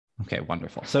Okay,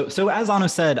 wonderful. So as Anno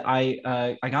said,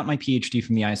 I got my PhD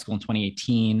from the I School in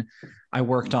 2018. I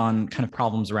worked on kind of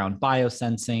problems around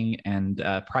biosensing and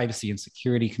privacy and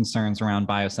security concerns around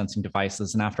biosensing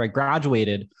devices. And after I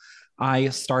graduated, I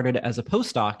started as a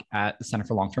postdoc at the Center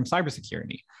for Long-Term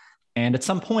Cybersecurity. And at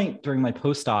some point during my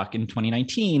postdoc in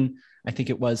 2019, I think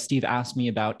it was, Steve asked me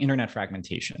about internet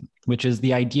fragmentation, which is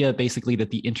the idea basically that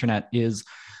the internet is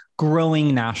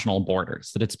growing national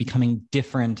borders, that it's becoming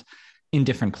different in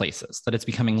different places, that it's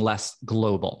becoming less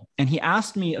global. And he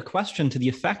asked me a question to the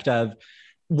effect of,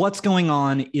 what's going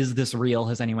on? Is this real?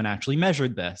 Has anyone actually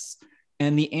measured this?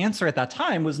 And the answer at that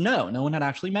time was no, no one had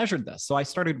actually measured this. So I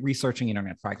started researching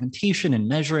internet fragmentation and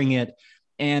measuring it.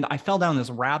 And I fell down this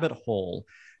rabbit hole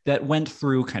that went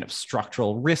through kind of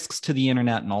structural risks to the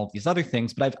internet and all of these other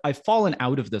things. But I've fallen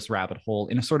out of this rabbit hole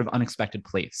in a sort of unexpected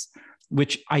place,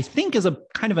 which I think is a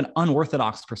kind of an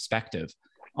unorthodox perspective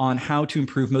on how to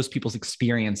improve most people's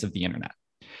experience of the internet.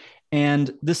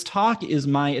 And this talk is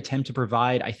my attempt to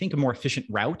provide, I think, a more efficient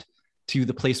route to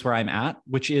the place where I'm at,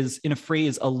 which is, in a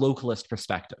phrase, a localist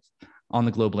perspective on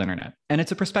the global internet. And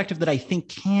it's a perspective that I think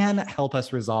can help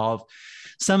us resolve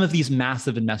some of these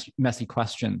massive and messy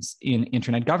questions in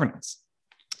internet governance.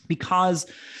 Because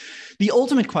the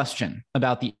ultimate question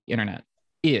about the internet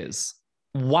is,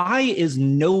 why is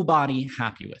nobody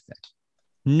happy with it?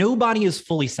 Nobody is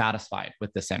fully satisfied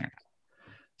with this internet.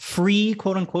 Free,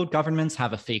 quote unquote, governments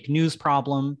have a fake news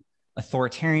problem.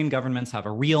 Authoritarian governments have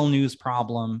a real news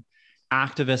problem.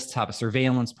 Activists have a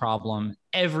surveillance problem.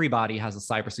 Everybody has a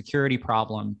cybersecurity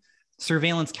problem.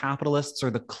 Surveillance capitalists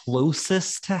are the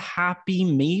closest to happy,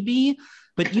 maybe,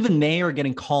 but even they are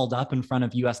getting called up in front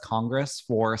of US Congress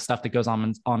for stuff that goes on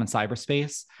in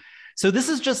cyberspace. So this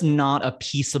is just not a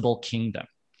peaceable kingdom.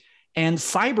 And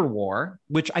cyber war,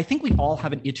 which I think we all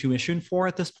have an intuition for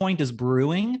at this point, is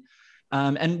brewing.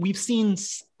 And we've seen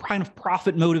kind of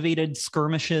profit-motivated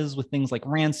skirmishes with things like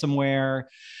ransomware,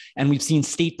 and we've seen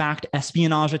state-backed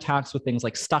espionage attacks with things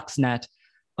like Stuxnet.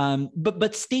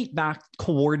 But state-backed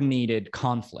coordinated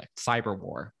conflict, cyber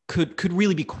war, could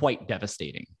really be quite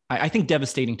devastating. I think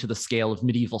devastating to the scale of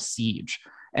medieval siege,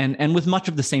 and with much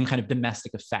of the same kind of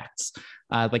domestic effects,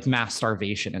 like mass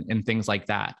starvation and things like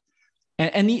that.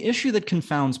 And the issue that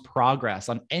confounds progress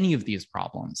on any of these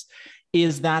problems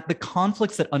is that the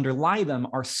conflicts that underlie them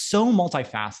are so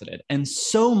multifaceted and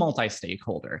so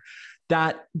multi-stakeholder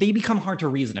that they become hard to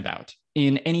reason about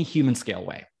in any human scale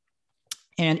way.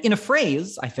 And in a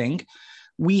phrase, I think,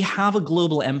 we have a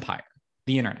global empire,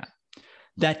 the internet,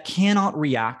 that cannot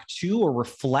react to or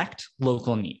reflect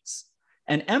local needs.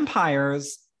 And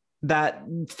empires that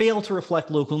fail to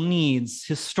reflect local needs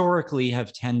historically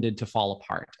have tended to fall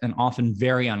apart, and often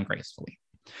very ungracefully.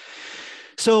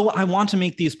 So I want to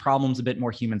make these problems a bit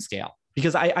more human scale,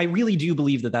 because I really do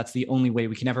believe that that's the only way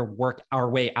we can ever work our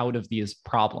way out of these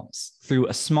problems, through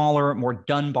a smaller, more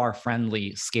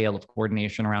Dunbar-friendly scale of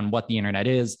coordination around what the internet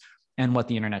is and what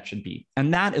the internet should be.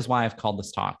 And that is why I've called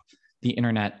this talk The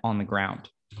Internet on the Ground.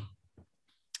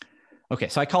 Okay,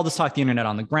 so I call this talk The Internet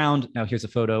on the Ground. Now here's a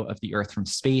photo of the Earth from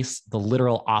space, the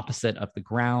literal opposite of the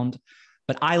ground.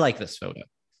 But I like this photo.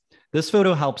 This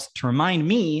photo helps to remind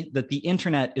me that the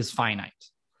internet is finite.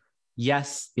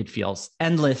 Yes, it feels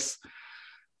endless,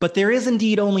 but there is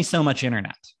indeed only so much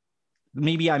internet.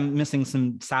 Maybe I'm missing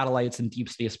some satellites and deep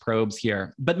space probes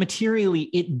here, but materially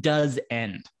it does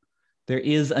end. There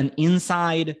is an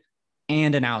inside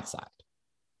and an outside.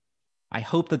 I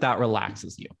hope that that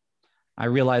relaxes you. I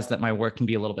realize that my work can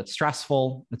be a little bit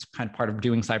stressful. It's kind of part of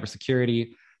doing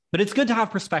cybersecurity, but it's good to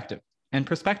have perspective. And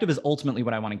perspective is ultimately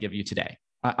what I want to give you today.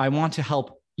 I want to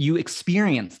help you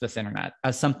experience this internet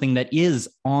as something that is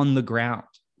on the ground.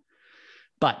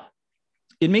 But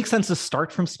it makes sense to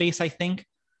start from space, I think.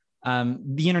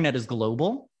 The internet is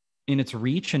global in its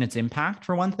reach and its impact,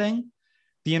 for one thing.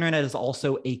 The internet is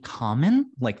also a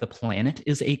common, like the planet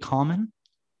is a common.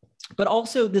 But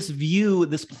also this view,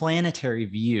 this planetary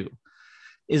view,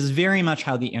 is very much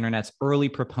how the internet's early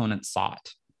proponents saw it.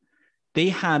 They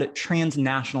had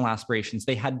transnational aspirations.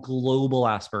 They had global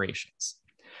aspirations.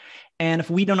 And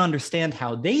if we don't understand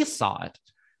how they saw it,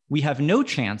 we have no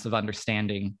chance of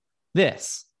understanding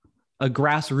this, a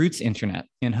grassroots internet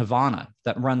in Havana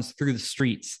that runs through the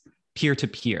streets,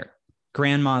 peer-to-peer,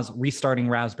 grandmas restarting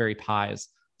Raspberry Pis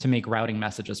to make routing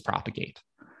messages propagate.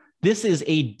 This is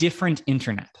a different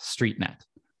internet, StreetNet.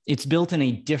 It's built in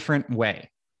a different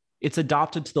way. It's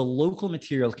adopted to the local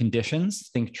material conditions,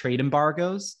 think trade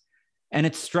embargoes, and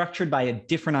it's structured by a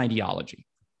different ideology,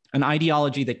 an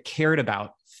ideology that cared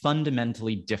about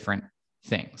fundamentally different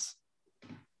things.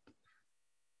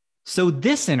 So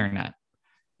this internet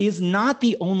is not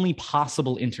the only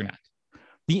possible internet.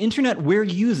 The internet we're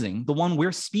using, the one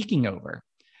we're speaking over,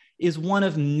 is one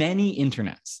of many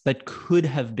internets that could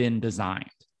have been designed,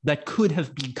 that could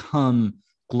have become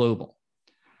global.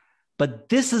 But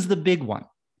this is the big one.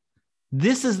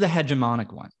 This is the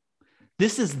hegemonic one.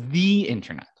 This is the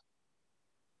internet.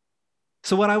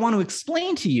 So what I want to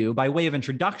explain to you by way of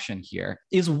introduction here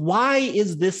is, why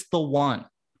is this the one?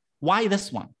 Why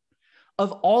this one?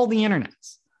 Of all the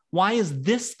internets, why is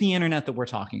this the internet that we're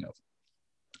talking over?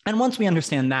 And once we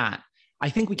understand that, I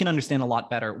think we can understand a lot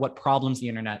better what problems the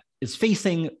internet is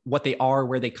facing, what they are,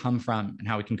 where they come from, and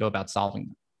how we can go about solving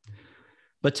them.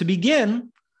 But to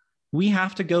begin, we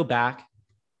have to go back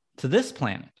to this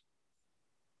planet.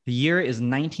 The year is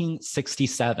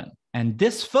 1967. And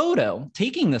this photo,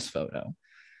 taking this photo,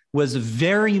 was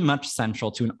very much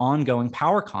central to an ongoing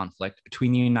power conflict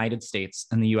between the United States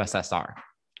and the USSR,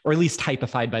 or at least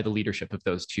typified by the leadership of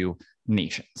those two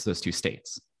nations, those two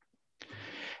states.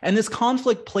 And this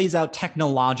conflict plays out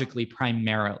technologically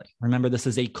primarily. Remember, this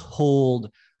is a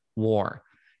Cold War.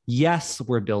 Yes,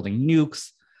 we're building nukes,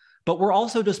 but we're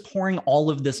also just pouring all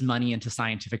of this money into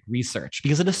scientific research,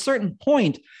 because at a certain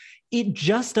point, it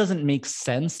just doesn't make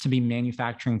sense to be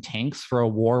manufacturing tanks for a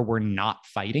war we're not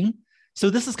fighting. So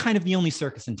this is kind of the only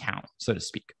circus in town, so to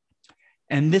speak.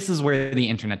 And this is where the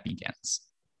internet begins.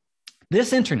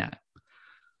 This internet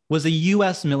was a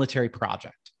US military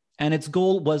project, and its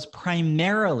goal was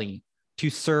primarily to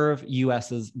serve the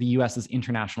US's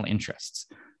international interests,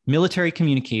 military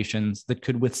communications that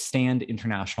could withstand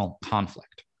international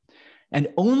conflict. And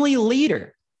only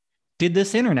later did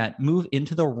this internet move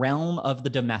into the realm of the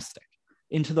domestic,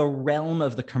 into the realm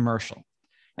of the commercial.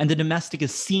 And the domestic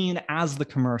is seen as the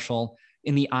commercial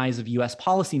in the eyes of US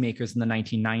policymakers in the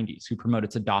 1990s, who promote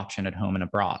its adoption at home and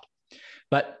abroad.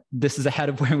 But this is ahead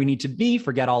of where we need to be.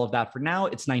 Forget all of that for now.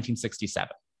 It's 1967.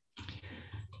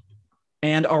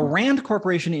 And a Rand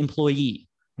Corporation employee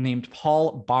named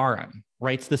Paul Barham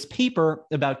writes this paper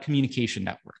about communication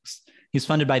networks. He's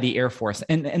funded by the Air Force,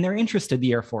 and they're interested,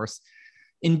 the Air Force,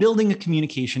 in building a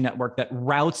communication network that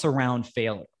routes around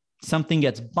failure. Something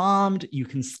gets bombed, you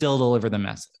can still deliver the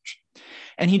message.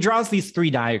 And he draws these three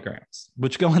diagrams,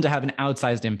 which go on to have an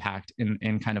outsized impact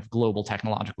in kind of global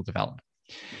technological development.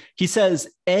 He says,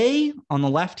 A, on the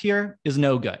left here, is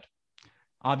no good.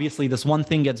 Obviously, this one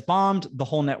thing gets bombed, the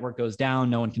whole network goes down,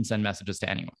 no one can send messages to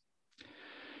anyone.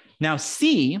 Now,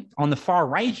 C, on the far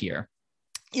right here,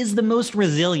 is the most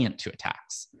resilient to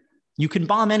attacks. You can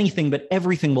bomb anything, but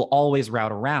everything will always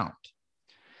route around.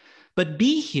 But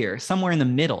B here, somewhere in the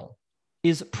middle,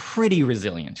 is pretty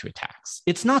resilient to attacks.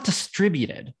 It's not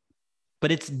distributed,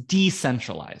 but it's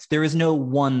decentralized. There is no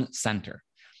one center,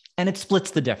 and it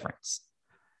splits the difference,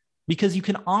 because you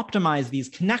can optimize these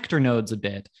connector nodes a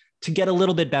bit to get a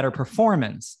little bit better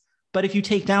performance. But if you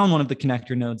take down one of the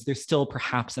connector nodes, there's still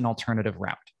perhaps an alternative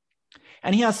route.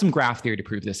 And he has some graph theory to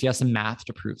prove this. He has some math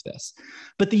to prove this.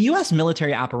 But the US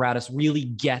military apparatus really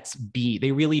gets B.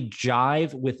 They really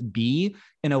jive with B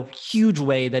in a huge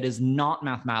way that is not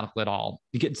mathematical at all.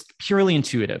 It's purely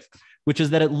intuitive, which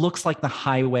is that it looks like the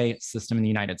highway system in the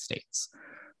United States.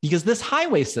 Because this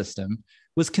highway system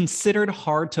was considered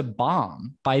hard to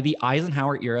bomb by the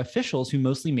Eisenhower era officials who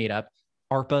mostly made up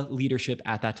ARPA leadership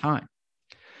at that time.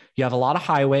 You have a lot of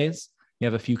highways, you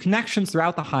have a few connections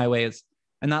throughout the highways,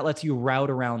 and that lets you route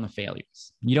around the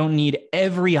failures. You don't need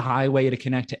every highway to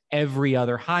connect to every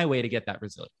other highway to get that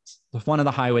resilience. If one of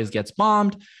the highways gets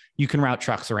bombed, you can route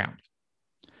trucks around.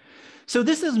 So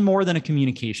this is more than a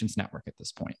communications network at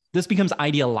this point. This becomes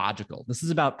ideological. This is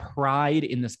about pride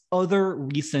in this other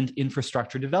recent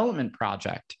infrastructure development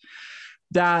project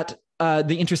that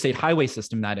the interstate highway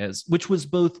system, that is, which was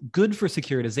both good for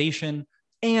securitization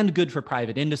and good for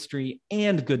private industry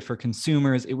and good for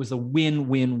consumers. It was a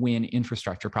win-win-win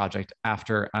infrastructure project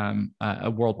after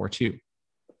World War II.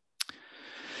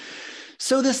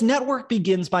 So this network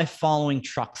begins by following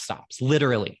truck stops,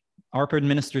 literally. ARPA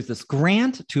administers this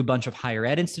grant to a bunch of higher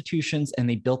ed institutions, and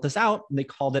they built this out, and they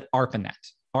called it ARPANET.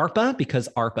 ARPA, because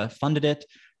ARPA funded it,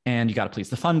 and you got to please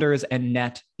the funders, and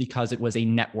net, because it was a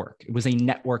network. It was a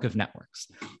network of networks.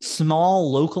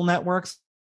 Small local networks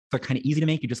are kind of easy to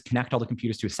make. You just connect all the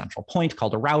computers to a central point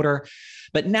called a router.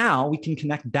 But now we can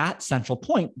connect that central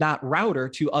point, that router,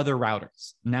 to other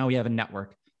routers. Now we have a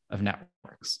network of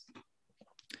networks.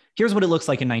 Here's what it looks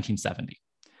like in 1970.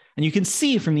 And you can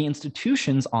see from the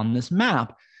institutions on this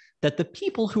map that the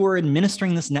people who are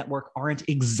administering this network aren't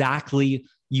exactly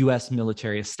US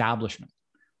military establishment.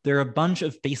 They're a bunch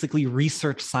of basically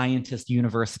research scientist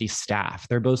university staff.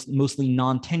 They're both mostly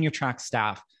non-tenure track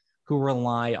staff who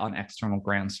rely on external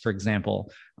grants, for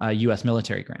example, US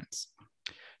military grants.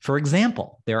 For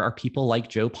example, there are people like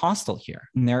Joe Postel here,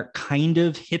 and they're kind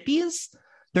of hippies.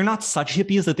 They're not such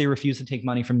hippies that they refuse to take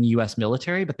money from the US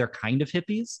military, but they're kind of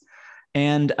hippies.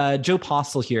 And Joe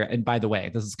Postel here, and by the way,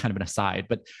 this is kind of an aside,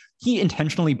 but he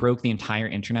intentionally broke the entire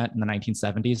internet in the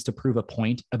 1970s to prove a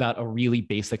point about a really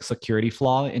basic security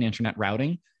flaw in internet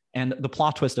routing. And the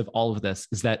plot twist of all of this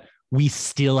is that we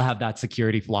still have that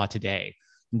security flaw today.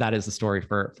 That is the story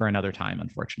for another time,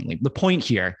 unfortunately. The point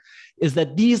here is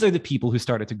that these are the people who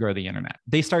started to grow the internet.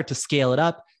 They start to scale it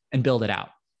up and build it out.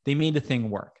 They made the thing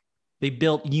work. They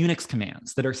built Unix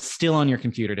commands that are still on your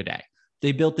computer today.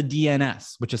 They built the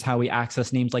DNS, which is how we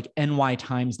access names like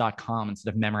nytimes.com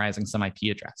instead of memorizing some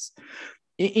IP address.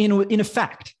 In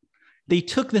effect, they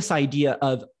took this idea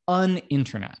of an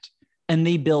internet and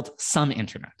they built some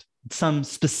internet, some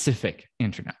specific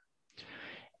internet.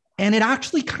 And it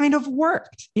actually kind of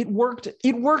worked. It worked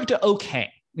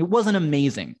okay. It wasn't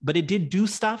amazing, but it did do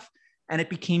stuff and it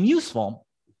became useful.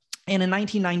 And in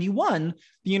 1991,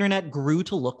 the internet grew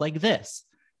to look like this.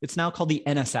 It's now called the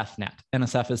NSF Net.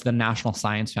 NSF is the National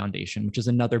Science Foundation, which is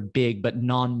another big but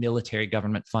non-military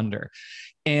government funder.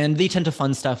 And they tend to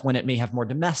fund stuff when it may have more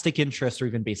domestic interest or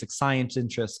even basic science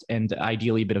interest, and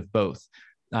ideally a bit of both,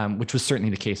 which was certainly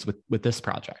the case with this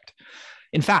project.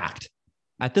 In fact,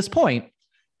 at this point,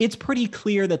 it's pretty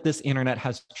clear that this internet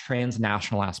has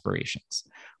transnational aspirations.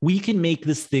 We can make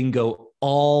this thing go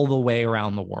all the way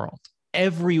around the world.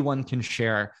 Everyone can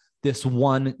share this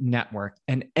one network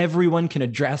and everyone can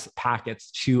address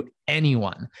packets to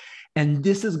anyone. And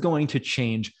this is going to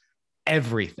change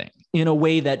everything in a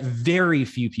way that very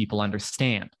few people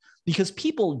understand, because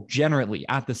people generally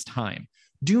at this time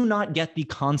do not get the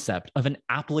concept of an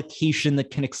application that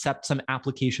can accept some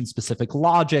application-specific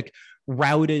logic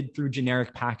routed through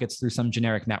generic packets through some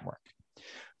generic network.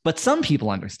 But some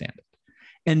people understand it.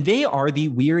 And they are the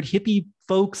weird hippie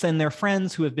folks and their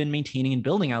friends who have been maintaining and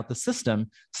building out the system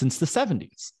since the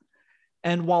 70s.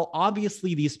 And while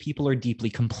obviously these people are deeply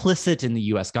complicit in the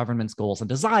US government's goals and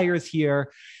desires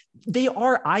here, they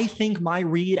are, I think, my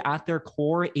read at their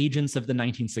core, agents of the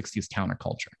 1960s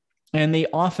counterculture. And they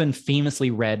often famously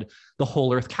read the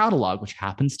Whole Earth Catalog, which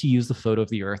happens to use the photo of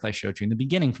the Earth I showed you in the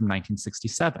beginning from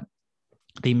 1967.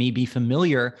 They may be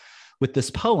familiar with this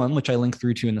poem, which I link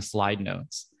through to in the slide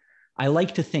notes. I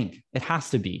like to think it has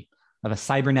to be of a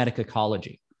cybernetic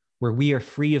ecology where we are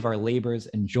free of our labors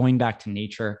and joined back to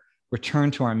nature, return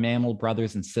to our mammal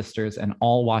brothers and sisters, and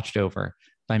all watched over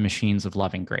by machines of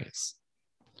loving grace.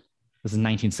 This is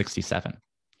 1967.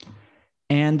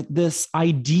 And this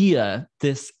idea,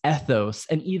 this ethos,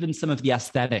 and even some of the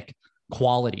aesthetic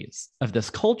qualities of this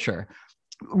culture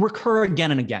recur again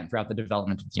and again throughout the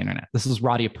development of the internet. This is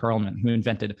Radia Perlman, who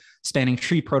invented Spanning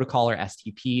Tree Protocol, or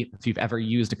STP. If you've ever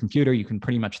used a computer, you can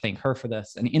pretty much thank her for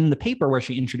this. And in the paper where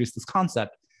she introduced this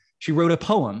concept, she wrote a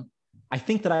poem, "I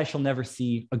think that I shall never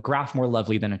see a graph more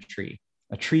lovely than a tree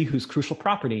whose crucial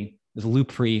property is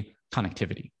loop-free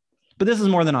connectivity." But this is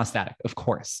more than aesthetic, of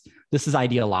course. This is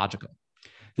ideological.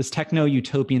 This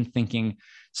techno-utopian thinking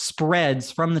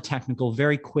spreads from the technical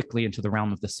very quickly into the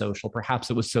realm of the social. Perhaps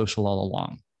it was social all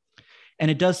along. And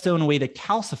it does so in a way that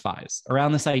calcifies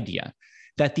around this idea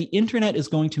that the internet is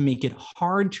going to make it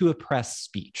hard to oppress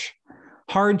speech,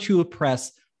 hard to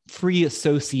oppress free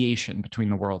association between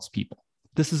the world's people.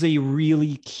 This is a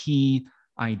really key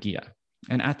idea.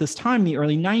 And at this time, the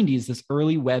early 90s, this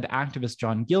early web activist,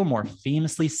 John Gilmore,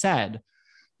 famously said,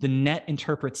 "The net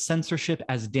interprets censorship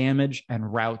as damage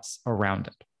and routes around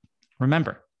it."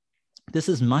 Remember, this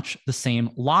is much the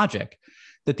same logic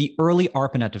that the early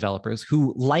ARPANET developers,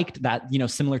 who liked that,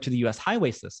 similar to the US highway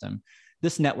system,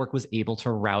 this network was able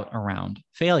to route around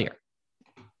failure.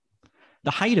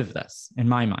 The height of this, in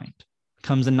my mind,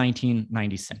 comes in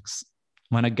 1996,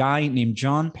 when a guy named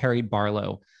John Perry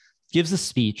Barlow gives a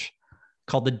speech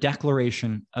called the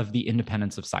Declaration of the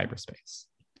Independence of Cyberspace.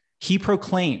 He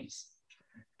proclaims,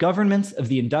 "Governments of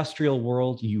the industrial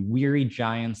world, you weary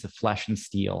giants of flesh and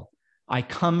steel, I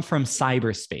come from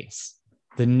cyberspace,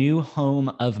 the new home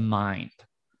of mind.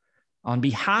 On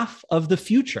behalf of the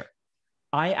future,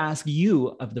 I ask you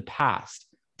of the past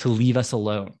to leave us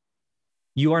alone.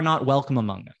 You are not welcome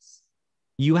among us.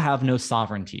 You have no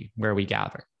sovereignty where we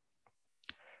gather."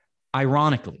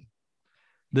 Ironically,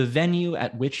 the venue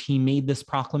at which he made this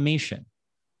proclamation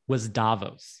was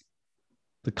Davos,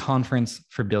 the conference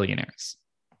for billionaires.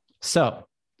 So,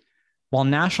 while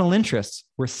national interests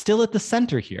were still at the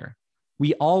center here,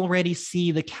 we already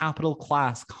see the capital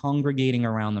class congregating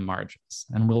around the margins,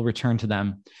 and we'll return to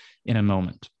them in a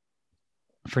moment.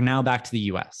 For now, back to the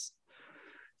US.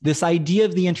 This idea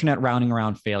of the internet routing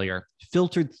around failure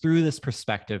filtered through this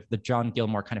perspective that John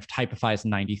Gilmore kind of typifies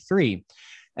in 93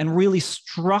 and really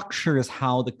structures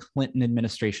how the Clinton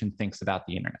administration thinks about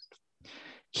the internet.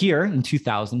 Here in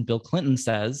 2000, Bill Clinton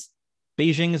says,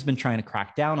 Beijing has been trying to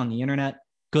crack down on the internet.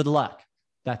 Good luck.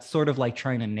 That's sort of like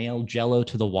trying to nail Jell-O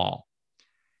to the wall.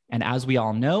 And as we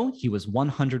all know, he was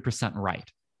 100% right.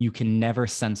 You can never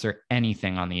censor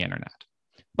anything on the internet.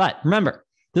 But remember,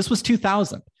 this was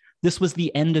 2000. This was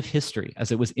the end of history,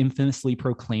 as it was infamously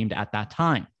proclaimed at that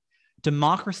time.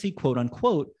 Democracy, quote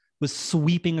unquote, was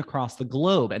sweeping across the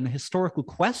globe. And the historical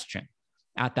question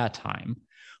at that time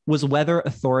was whether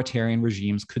authoritarian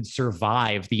regimes could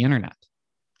survive the internet.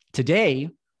 Today,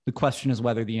 the question is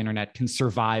whether the internet can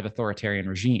survive authoritarian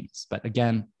regimes. But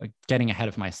again, getting ahead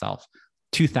of myself,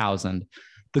 2000,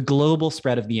 the global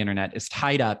spread of the internet is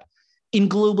tied up in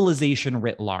globalization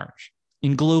writ large,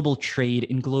 in global trade,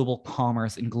 in global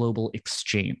commerce, in global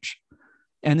exchange.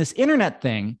 And this internet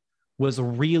thing was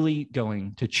really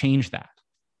going to change that.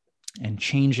 And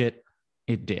change it,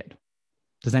 it did.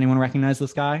 Does anyone recognize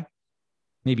this guy?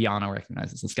 Maybe Anna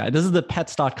recognizes this guy. This is the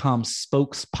pets.com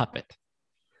spokes puppet.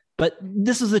 But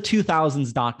this is the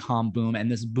 2000s.com boom, and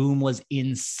this boom was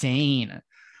insane.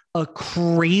 A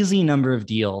crazy number of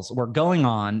deals were going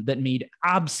on that made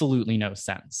absolutely no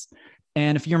sense.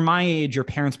 And if you're my age, your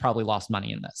parents probably lost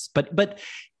money in this.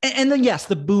 And then yes,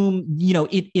 the boom,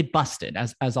 it busted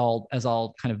as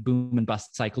all kind of boom and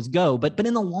bust cycles go. But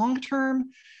in the long term,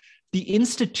 the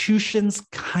institutions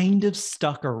kind of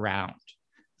stuck around.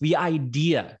 The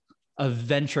idea of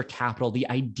venture capital, the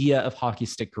idea of hockey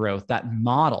stick growth, that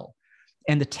model,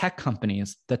 and the tech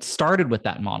companies that started with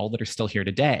that model that are still here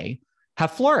today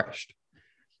have flourished.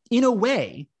 In a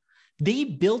way, they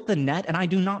built the net, and I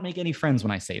do not make any friends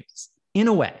when I say this. In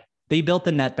a way, they built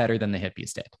the net better than the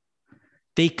hippies did.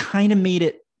 They kind of made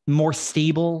it more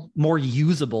stable, more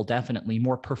usable, definitely,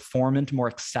 more performant, more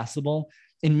accessible,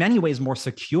 in many ways more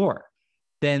secure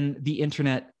than the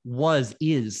internet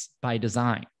is by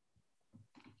design.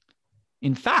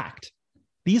 In fact,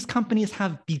 these companies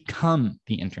have become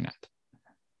the internet.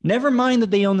 Never mind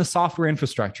that they own the software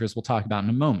infrastructure, as we'll talk about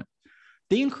in a moment.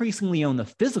 They increasingly own the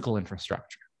physical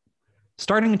infrastructure.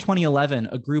 Starting in 2011,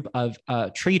 a group of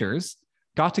traders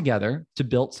got together to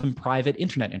build some private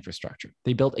internet infrastructure.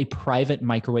 They built a private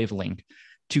microwave link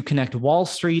to connect Wall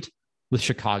Street with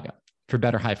Chicago for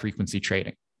better high-frequency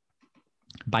trading.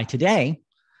 By today,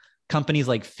 companies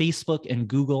like Facebook and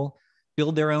Google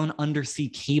build their own undersea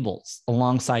cables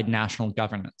alongside national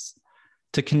governments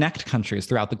to connect countries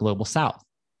throughout the global south.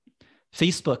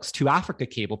 Facebook's To Africa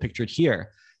cable, pictured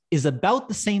here, is about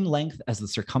the same length as the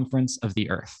circumference of the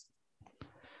Earth.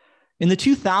 In the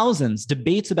 2000s,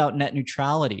 debates about net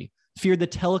neutrality feared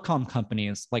that telecom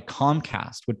companies like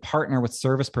Comcast would partner with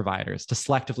service providers to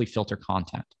selectively filter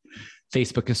content.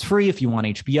 Facebook is free. If you want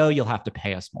HBO, you'll have to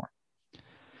pay us more.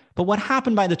 But what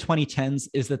happened by the 2010s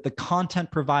is that the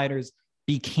content providers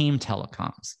became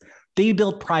telecoms. They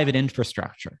built private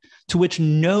infrastructure to which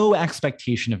no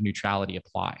expectation of neutrality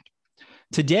applied.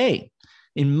 Today,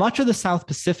 in much of the South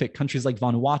Pacific, countries like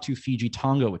Vanuatu, Fiji,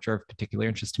 Tonga, which are of particular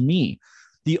interest to me,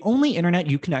 the only internet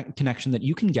connection that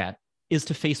you can get is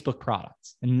to Facebook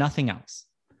products and nothing else.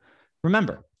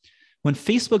 Remember, when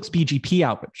Facebook's BGP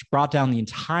outage brought down the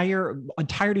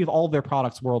entirety of all of their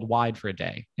products worldwide for a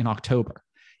day in October,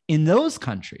 in those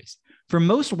countries, for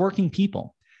most working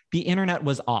people, the internet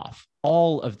was off.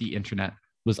 All of the internet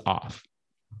was off.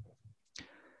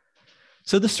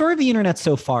 So the story of the internet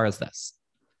so far is this.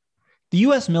 The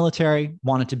US military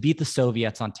wanted to beat the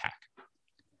Soviets on tech.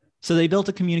 So they built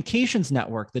a communications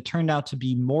network that turned out to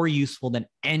be more useful than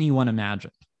anyone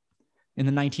imagined. In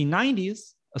the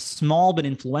 1990s, a small but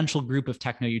influential group of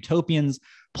techno-utopians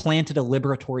planted a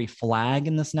liberatory flag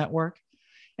in this network,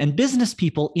 and business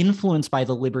people influenced by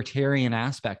the libertarian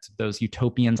aspects of those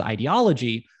utopians'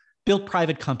 ideology built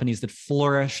private companies that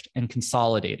flourished and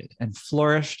consolidated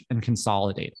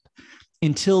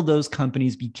until those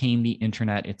companies became the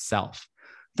internet itself.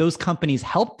 Those companies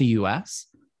helped the US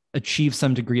achieve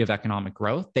some degree of economic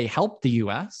growth. They helped the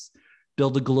US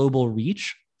build a global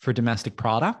reach for domestic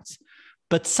products.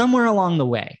 But somewhere along the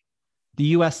way,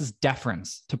 the US's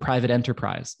deference to private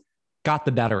enterprise got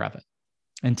the better of it.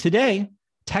 And today,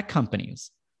 tech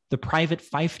companies, the private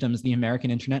fiefdoms the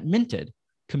American internet minted,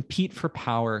 compete for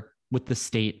power with the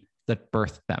state that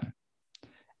birthed them.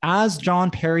 As John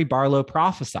Perry Barlow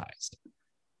prophesied,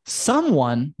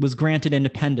 someone was granted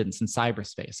independence in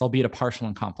cyberspace, albeit a partial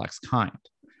and complex kind.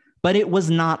 But it was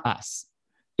not us.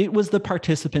 It was the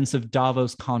participants of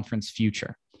Davos Conference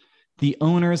Future, the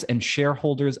owners and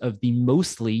shareholders of the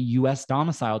mostly US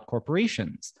domiciled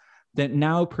corporations that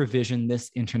now provision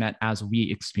this internet as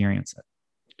we experience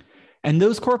it. And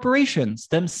those corporations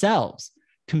themselves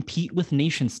compete with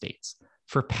nation states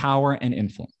for power and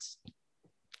influence.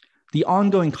 The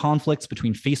ongoing conflicts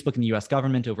between Facebook and the US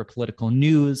government over political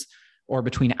news, or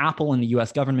between Apple and the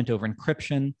US government over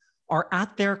encryption, are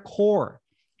at their core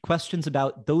questions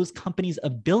about those companies'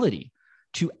 ability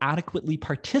to adequately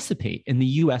participate in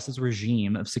the US's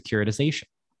regime of securitization.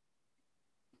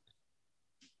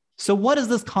 So what does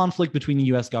this conflict between the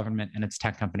US government and its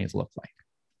tech companies look like?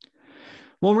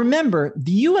 Well, remember,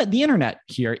 the internet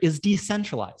here is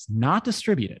decentralized, not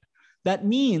distributed. That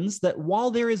means that while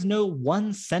there is no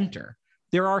one center,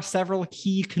 there are several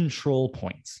key control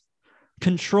points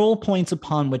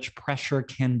upon which pressure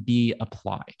can be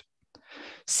applied.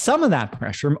 Some of that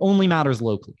pressure only matters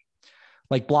locally,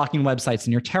 like blocking websites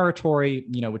in your territory,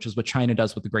 which is what China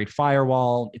does with the Great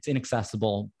Firewall. It's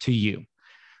inaccessible to you.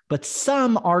 But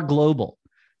some are global.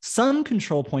 Some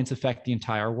control points affect the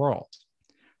entire world.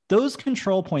 Those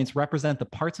control points represent the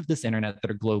parts of this internet that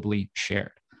are globally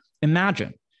shared.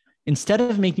 Imagine, instead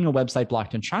of making a website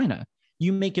blocked in China,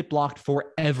 you make it blocked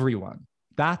for everyone.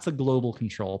 That's a global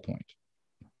control point.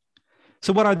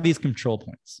 So what are these control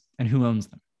points and who owns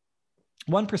them?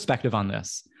 One perspective on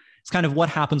this is kind of what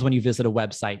happens when you visit a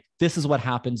website. This is what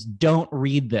happens. Don't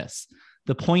read this.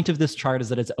 The point of this chart is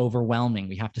that it's overwhelming.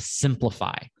 We have to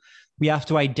simplify. We have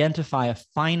to identify a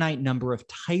finite number of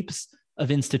types of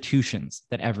institutions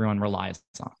that everyone relies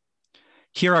on.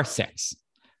 Here are 6.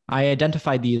 I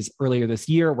identified these earlier this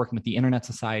year working with the Internet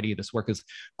Society. This work is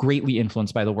greatly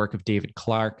influenced by the work of David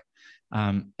Clark.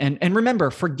 And remember,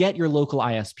 forget your local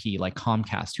ISP like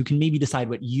Comcast, who can maybe decide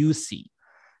what you see.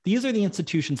 These are the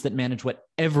institutions that manage what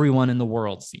everyone in the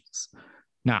world sees.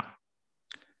 Now,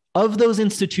 of those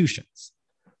institutions,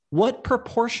 what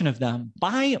proportion of them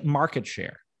by market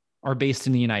share are based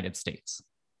in the United States?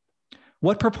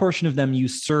 What proportion of them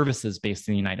use services based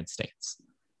in the United States?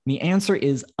 And the answer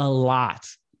is a lot.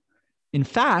 In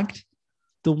fact,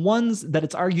 the ones that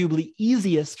it's arguably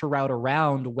easiest to route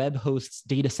around, web hosts,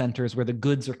 data centers, where the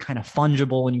goods are kind of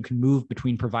fungible and you can move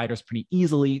between providers pretty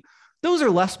easily, those are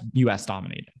less US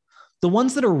dominated. The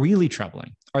ones that are really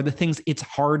troubling are the things it's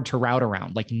hard to route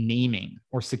around, like naming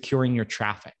or securing your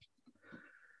traffic.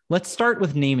 Let's start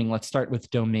with naming. Let's start with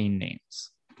domain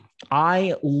names.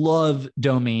 I love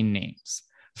domain names.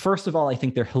 First of all, I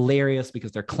think they're hilarious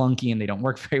because they're clunky and they don't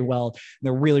work very well.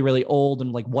 They're really, really old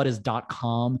and like, what is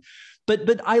 .com?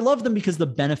 But I love them because the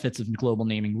benefits of global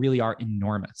naming really are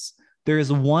enormous. There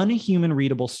is one human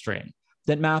readable string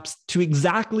that maps to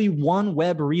exactly one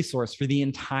web resource for the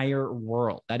entire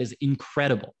world. That is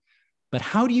incredible. But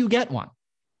how do you get one?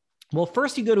 Well,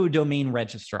 first you go to a domain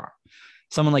registrar,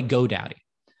 someone like GoDaddy,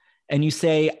 and you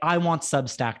say, I want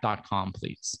substack.com,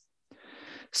 please.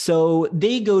 So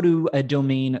they go to a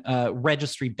domain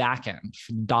registry backend,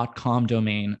 .com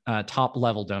domain, top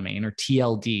level domain, or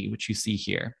TLD, which you see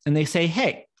here. And they say,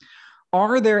 hey,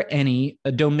 are there any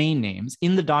domain names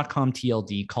in the .com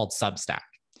TLD called Substack?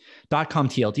 .com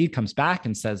TLD comes back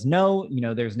and says, no,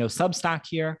 there's no Substack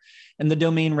here. And the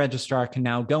domain registrar can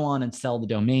now go on and sell the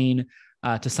domain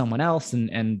to someone else,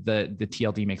 and the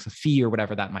TLD makes a fee or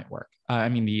whatever that might work.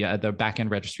 The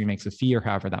backend registry makes a fee or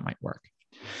however that might work.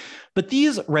 But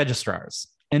these registrars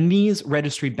and these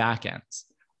registry backends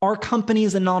are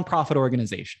companies and nonprofit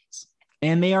organizations,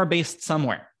 and they are based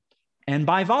somewhere. And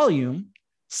by volume,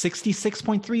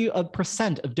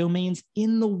 66.3% of domains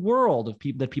in the world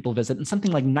that people visit, and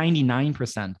something like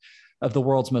 99% of the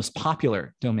world's most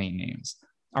popular domain names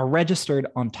are registered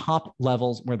on top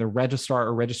levels where the registrar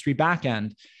or registry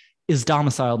backend is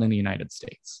domiciled in the United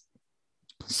States.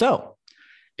 So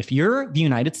if you're the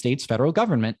United States federal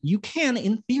government, you can,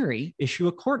 in theory, issue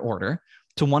a court order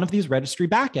to one of these registry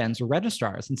backends or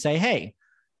registrars and say, hey,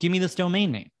 give me this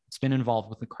domain name. It's been involved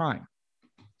with a crime,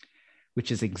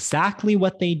 which is exactly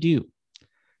what they do.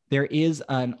 There is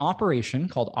an operation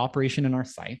called Operation in Our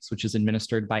Sites, which is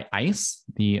administered by ICE,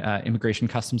 the Immigration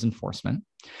Customs Enforcement,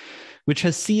 which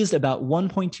has seized about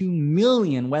 1.2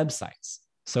 million websites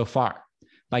so far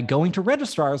by going to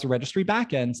registrars or registry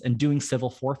backends and doing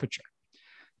civil forfeiture.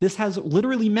 This has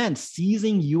literally meant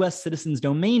seizing US citizens'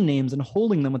 domain names and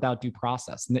holding them without due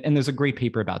process. And there's a great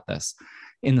paper about this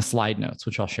in the slide notes,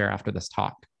 which I'll share after this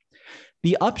talk.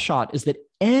 The upshot is that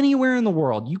anywhere in the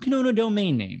world, you can own a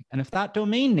domain name. And if that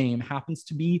domain name happens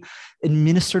to be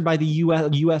administered by the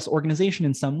US organization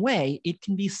in some way, it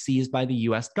can be seized by the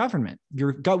US government.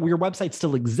 Your website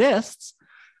still exists,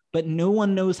 but no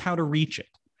one knows how to reach it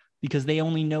because they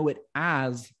only know it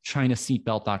as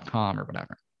chinaseatbelt.com or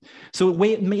whatever. So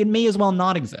it may as well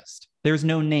not exist. There's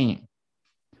no name.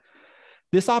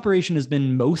 This operation has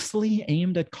been mostly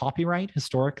aimed at copyright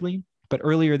historically, but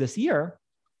earlier this year,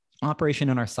 Operation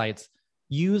in Our Sites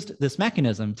used this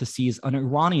mechanism to seize an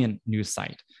Iranian news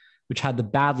site, which had the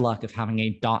bad luck of having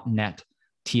a .NET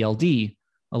TLD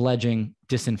alleging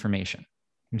disinformation.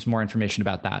 There's more information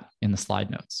about that in the slide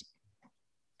notes.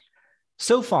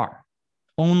 So far,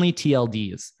 only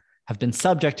TLDs have been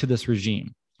subject to this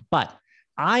regime, but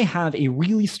I have a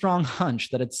really strong hunch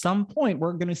that at some point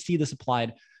we're going to see this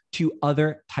applied to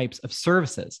other types of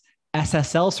services.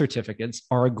 SSL certificates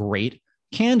are a great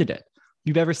candidate. If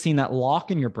you've ever seen that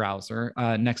lock in your browser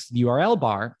next to the URL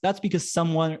bar, that's because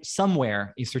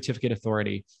somewhere, a certificate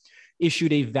authority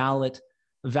issued a valid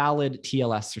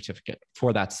TLS certificate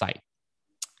for that site.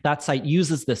 That site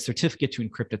uses this certificate to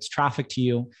encrypt its traffic to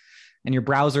you, and your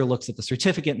browser looks at the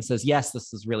certificate and says, yes,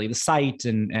 this is really the site,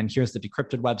 and here's the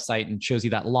decrypted website, and shows you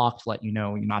that lock to let you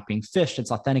know you're not being phished,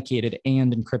 it's authenticated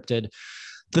and encrypted.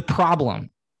 The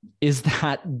problem is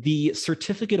that the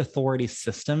certificate authority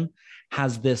system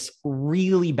has this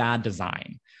really bad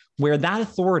design where that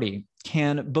authority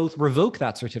can both revoke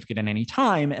that certificate at any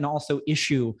time and also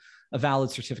issue a valid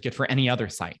certificate for any other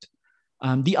site.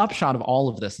 The upshot of all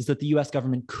of this is that the US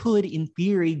government could, in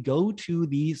theory, go to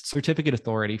the certificate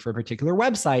authority for a particular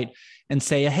website and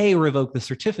say, hey, revoke the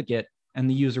certificate, and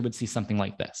the user would see something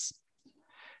like this.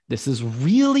 This is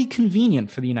really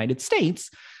convenient for the United States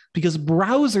because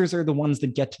browsers are the ones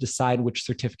that get to decide which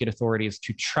certificate authorities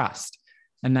to trust.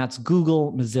 And that's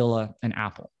Google, Mozilla, and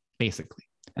Apple, basically.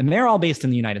 And they're all based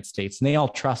in the United States, and they all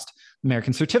trust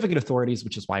American certificate authorities,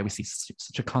 which is why we see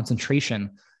such a concentration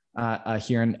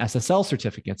here in SSL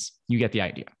certificates. You get the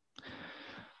idea.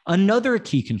 Another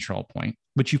key control point,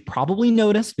 which you've probably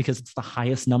noticed because it's the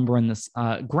highest number in this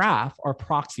graph, are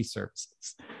proxy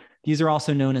services. These are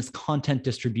also known as content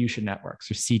distribution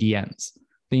networks, or CDNs.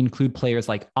 They include players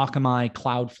like Akamai,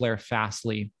 Cloudflare,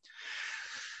 Fastly.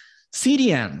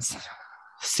 CDNs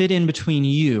sit in between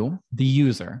you, the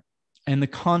user, and the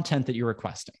content that you're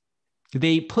requesting.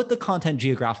 They put the content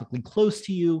geographically close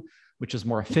to you, which is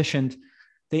more efficient.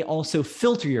 They also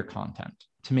filter your content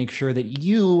to make sure that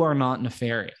you are not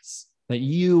nefarious, that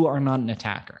you are not an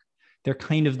attacker. They're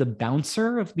kind of the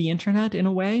bouncer of the internet in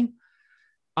a way.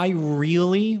 I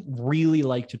really, really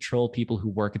like to troll people who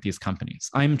work at these companies.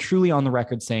 I'm truly on the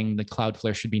record saying that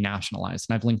Cloudflare should be nationalized,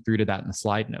 and I've linked through to that in the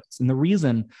slide notes. And the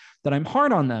reason that I'm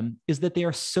hard on them is that they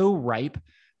are so ripe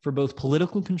for both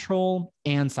political control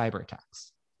and cyber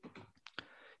attacks.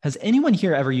 Has anyone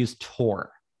here ever used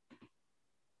Tor?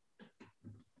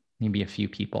 Maybe a few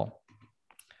people.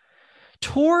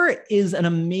 Tor is an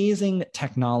amazing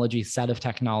set of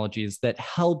technologies that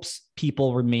helps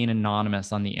people remain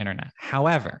anonymous on the internet.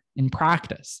 However, in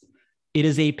practice, it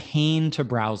is a pain to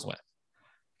browse with.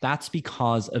 That's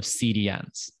because of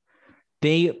CDNs.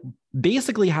 They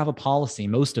basically have a policy,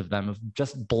 most of them, of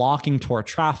just blocking Tor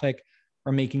traffic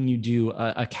or making you do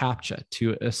a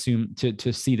CAPTCHA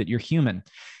to see that you're human.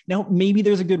 Now, maybe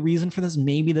there's a good reason for this.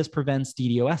 Maybe this prevents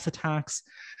DDoS attacks.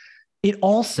 It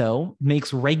also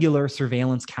makes regular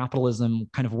surveillance capitalism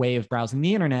kind of way of browsing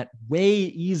the internet way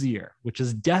easier, which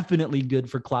is definitely good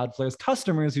for Cloudflare's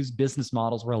customers whose business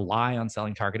models rely on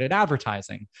selling targeted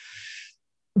advertising.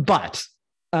 But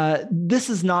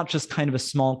this is not just kind of a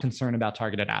small concern about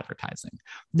targeted advertising.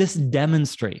 This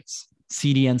demonstrates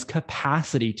CDN's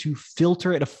capacity to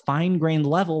filter at a fine-grained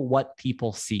level what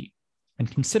people see.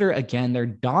 And consider, again, their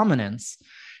dominance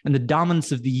and the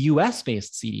dominance of the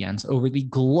US-based CDNs over the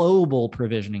global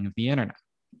provisioning of the internet.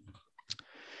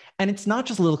 And it's not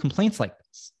just little complaints like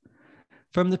this.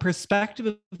 From the perspective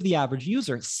of the average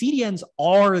user, CDNs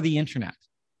are the internet.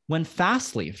 When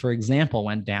Fastly, for example,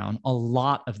 went down, a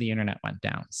lot of the internet went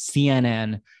down.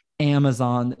 CNN,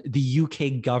 Amazon, the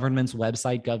UK government's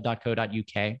website,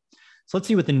 gov.co.uk. So let's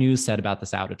see what the news said about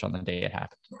this outage on the day it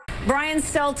happened. Brian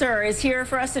Stelter is here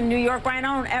for us in New York. Brian,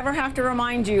 I don't ever have to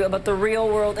remind you about the real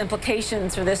world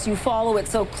implications for this. You follow it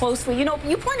so closely. You know,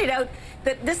 you pointed out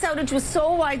that this outage was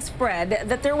so widespread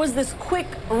that there was this quick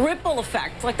ripple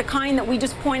effect, like the kind that we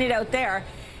just pointed out there.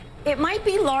 It might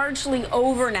be largely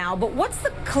over now, but what's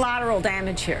the collateral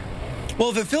damage here?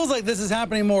 Well, if it feels like this is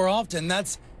happening more often,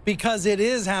 that's because it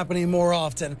is happening more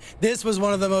often. This was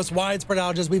one of the most widespread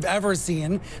outages we've ever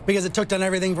seen because it took down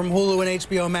everything from Hulu and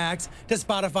HBO Max to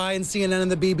Spotify and CNN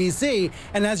and the BBC.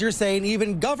 And as you're saying,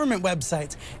 even government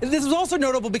websites. This was also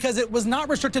notable because it was not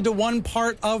restricted to one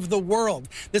part of the world.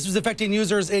 This was affecting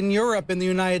users in Europe, in the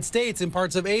United States, in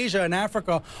parts of Asia and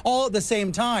Africa, all at the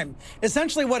same time.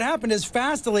 Essentially what happened is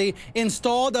Fastly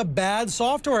installed a bad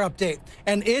software update,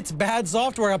 and its bad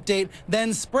software update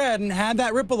then spread and had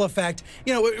that ripple effect.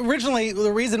 You know, originally,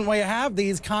 the reason why you have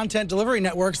these content delivery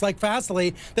networks like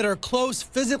Fastly that are close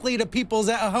physically to people's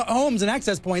homes and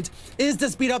access points is to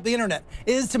speed up the internet,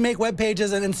 is to make web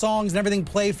pages and songs and everything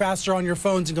play faster on your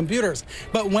phones and computers.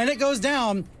 But when it goes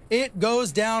down, it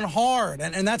goes down hard.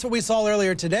 And that's what we saw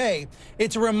earlier today.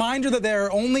 It's a reminder that there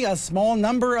are only a small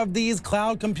number of these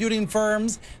cloud computing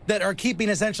firms that are keeping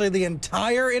essentially the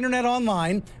entire internet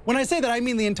online. When I say that, I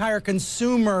mean the entire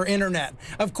consumer internet.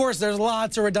 Of course, there's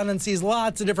lots of redundancies,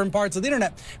 lots of different parts of the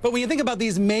internet. But when you think about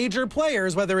these major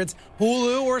players, whether it's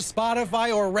Hulu or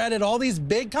Spotify or Reddit, all these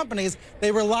big companies,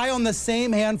 they rely on the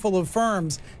same handful of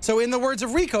firms. So in the words of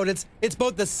Recode, it's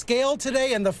both the scale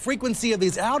today and the frequency of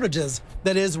these outages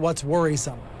that is what's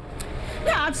worrisome.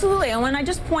 Yeah, absolutely. And when I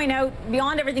just point out,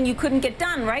 beyond everything you couldn't get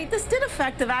done, right, this did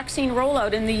affect the vaccine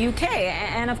rollout in the UK.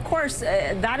 And of course,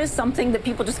 that is something that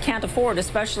people just can't afford,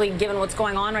 especially given what's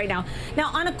going on right now.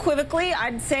 Now, unequivocally,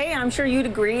 I'd say, and I'm sure you'd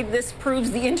agree, this proves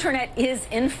the internet is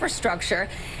infrastructure.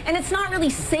 And it's not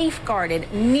really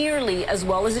safeguarded nearly as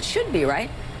well as it should be, right?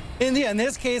 In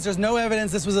this case, there's no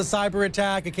evidence this was a cyber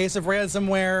attack, a case of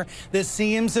ransomware. This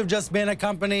seems to have just been a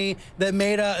company that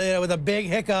made with a big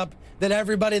hiccup that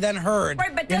everybody then heard.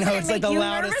 Right, but doesn't it's like the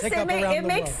loudest hiccup around the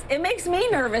world. It makes me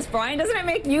nervous, Brian. Doesn't it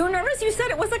make you nervous? You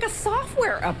said it was like a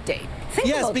software update.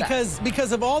 Yes,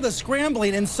 because of all the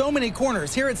scrambling in so many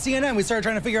corners. Here at CNN, we started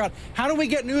trying to figure out, how do we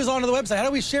get news onto the website? How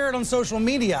do we share it on social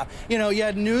media? You know, you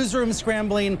had newsrooms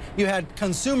scrambling, you had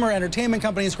consumer entertainment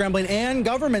companies scrambling, and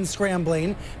government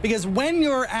scrambling. Because when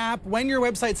your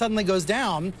website suddenly goes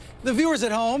down, the viewers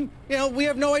at home, we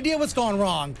have no idea what's gone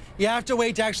wrong. You have to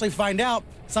wait to actually find out.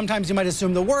 Sometimes you might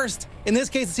assume the worst. In this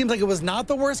case, it seems like it was not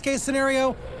the worst case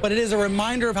scenario, but it is a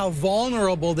reminder of how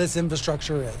vulnerable this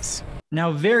infrastructure is.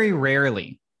 Now, very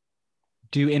rarely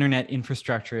do internet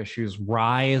infrastructure issues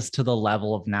rise to the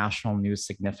level of national news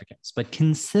significance. But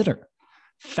consider,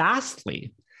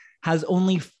 Fastly has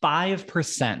only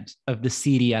 5% of the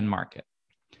CDN market.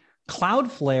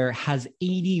 Cloudflare has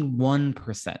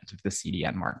 81% of the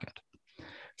CDN market.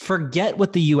 Forget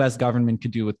what the US government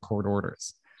could do with court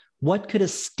orders. What could a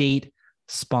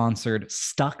state-sponsored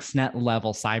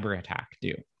Stuxnet-level cyber attack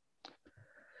do?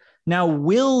 Now,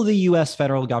 will the US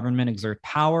federal government exert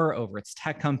power over its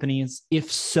tech companies?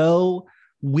 If so,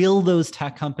 will those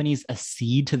tech companies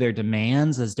accede to their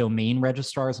demands as domain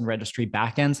registrars and registry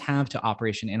backends have to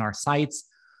operation in our sites?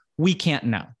 We can't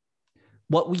know.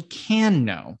 What we can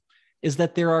know is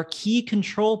that there are key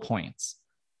control points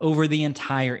over the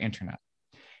entire internet.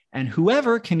 And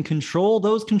whoever can control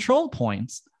those control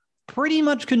points pretty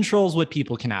much controls what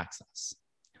people can access.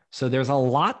 So there's a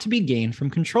lot to be gained from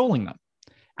controlling them,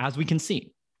 as we can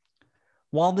see.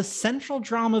 While the central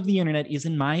drama of the internet is,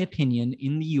 in my opinion,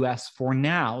 in the US for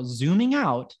now, zooming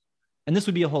out, and this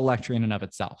would be a whole lecture in and of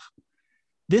itself,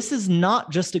 this is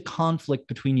not just a conflict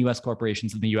between US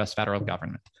corporations and the US federal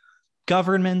government.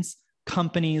 Governments,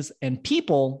 companies, and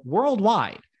people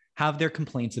worldwide have their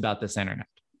complaints about this internet.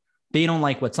 They don't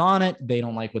like what's on it. They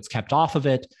don't like what's kept off of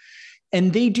it.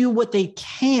 And they do what they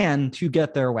can to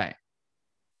get their way.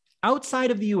 Outside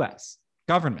of the US,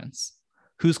 governments,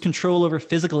 whose control over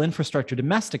physical infrastructure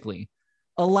domestically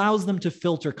allows them to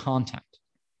filter content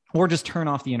or just turn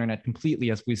off the internet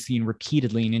completely, as we've seen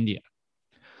repeatedly in India.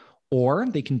 Or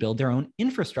they can build their own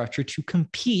infrastructure to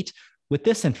compete with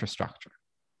this infrastructure.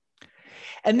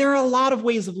 And there are a lot of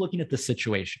ways of looking at this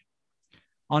situation.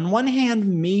 On one hand,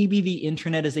 maybe the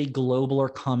internet is a global or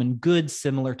common good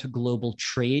similar to global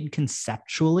trade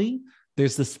conceptually.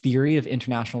 There's this theory of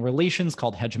international relations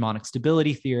called hegemonic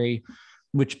stability theory,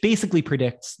 which basically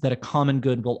predicts that a common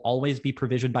good will always be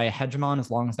provisioned by a hegemon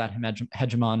as long as that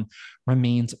hegemon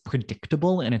remains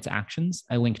predictable in its actions.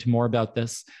 I linked more about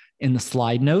this in the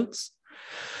slide notes.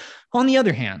 On the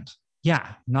other hand,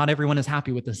 yeah, not everyone is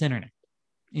happy with this internet.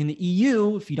 In the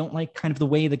EU, if you don't like kind of the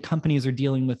way that companies are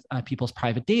dealing with people's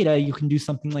private data, you can do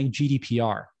something like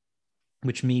GDPR,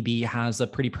 which maybe has a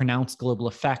pretty pronounced global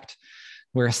effect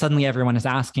where suddenly everyone is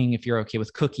asking if you're okay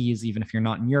with cookies, even if you're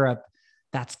not in Europe.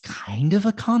 That's kind of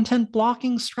a content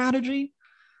blocking strategy.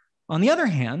 On the other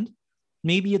hand,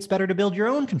 maybe it's better to build your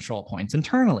own control points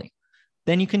internally.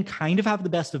 Then you can kind of have the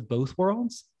best of both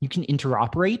worlds. You can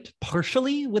interoperate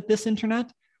partially with this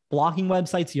internet, blocking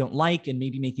websites you don't like and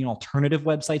maybe making alternative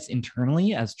websites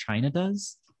internally, as China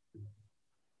does.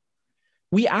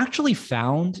 We actually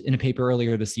found in a paper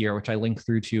earlier this year, which I linked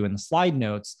through to in the slide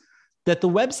notes, that the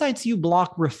websites you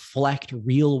block reflect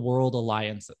real-world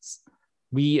alliances.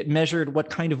 We measured what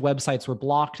kind of websites were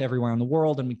blocked everywhere in the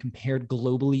world, and we compared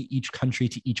globally each country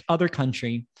to each other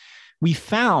country. We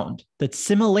found that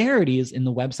similarities in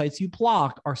the websites you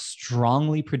block are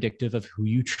strongly predictive of who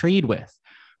you trade with,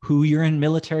 who you're in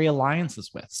military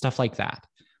alliances with, stuff like that.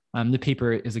 The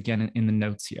paper is again in the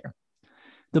notes here.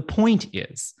 The point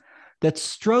is that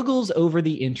struggles over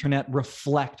the internet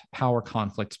reflect power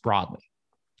conflicts broadly,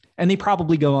 and they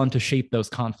probably go on to shape those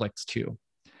conflicts too.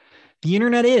 The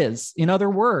internet is, in other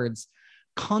words,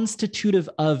 constitutive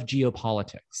of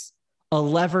geopolitics, a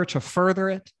lever to further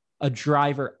it, a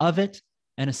driver of it,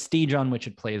 and a stage on which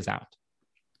it plays out,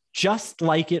 just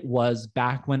like it was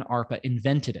back when ARPA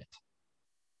invented it.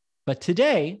 But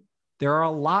today, there are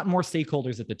a lot more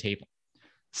stakeholders at the table.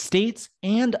 States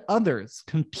and others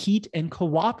compete and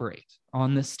cooperate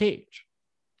on this stage.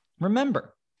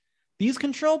 Remember, these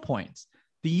control points,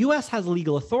 the US has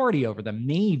legal authority over them,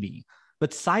 maybe,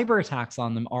 but cyber attacks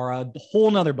on them are a whole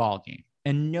nother ballgame,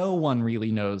 and no one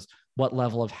really knows what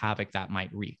level of havoc that might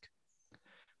wreak.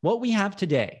 What we have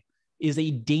today is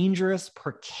a dangerous,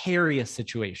 precarious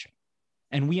situation,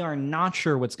 and we are not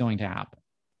sure what's going to happen.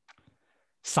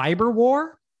 Cyber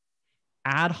war,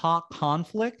 ad hoc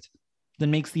conflict that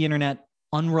makes the internet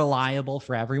unreliable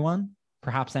for everyone,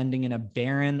 perhaps ending in a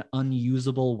barren,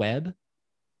 unusable web.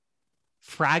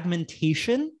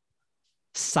 Fragmentation,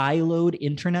 siloed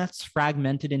internets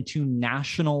fragmented into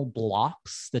national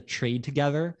blocks that trade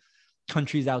together.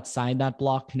 Countries outside that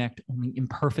block connect only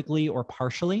imperfectly or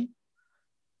partially.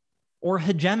 Or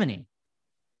hegemony,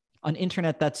 an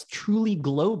internet that's truly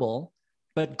global,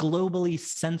 but globally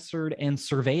censored and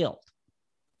surveilled.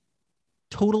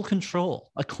 Total control,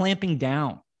 a clamping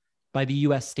down by the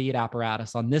US state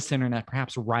apparatus on this internet,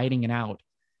 perhaps riding it out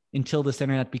until this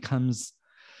internet becomes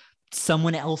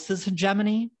someone else's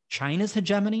hegemony, China's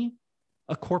hegemony,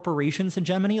 a corporation's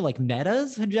hegemony, like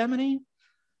Meta's hegemony,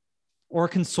 or a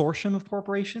consortium of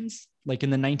corporations, like in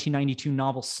the 1992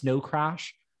 novel Snow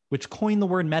Crash, which coined the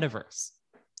word metaverse,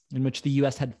 in which the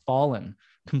US had fallen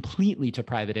completely to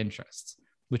private interests,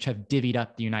 which have divvied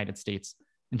up the United States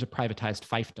into privatized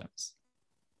fiefdoms.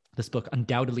 This book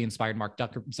undoubtedly inspired Mark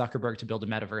Zuckerberg to build a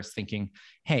metaverse, thinking,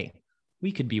 hey,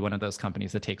 we could be one of those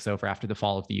companies that takes over after the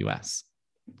fall of the US.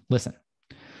 Listen,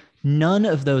 none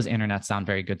of those internets sound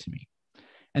very good to me.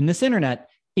 And this internet,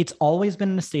 it's always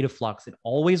been in a state of flux. It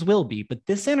always will be. But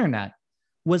this internet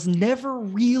was never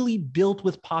really built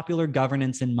with popular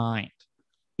governance in mind.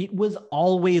 It was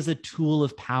always a tool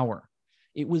of power.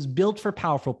 It was built for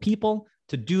powerful people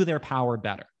to do their power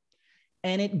better.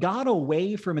 And it got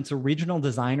away from its original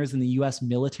designers in the US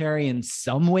military in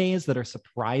some ways that are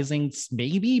surprising,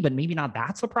 maybe, but maybe not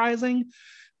that surprising.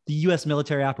 The US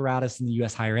military apparatus and the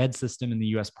US higher ed system and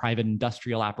the US private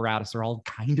industrial apparatus are all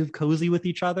kind of cozy with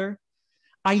each other.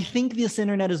 I think this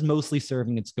internet is mostly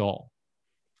serving its goal.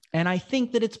 And I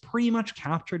think that it's pretty much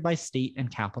captured by state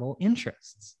and capital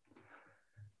interests.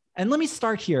 And let me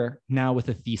start here now with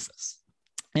a thesis.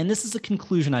 And this is a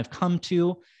conclusion I've come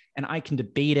to, and I can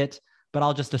debate it, but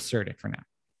I'll just assert it for now.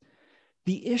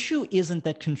 The issue isn't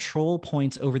that control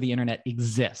points over the internet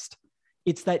exist.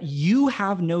 It's that you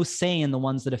have no say in the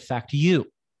ones that affect you.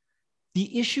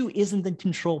 The issue isn't that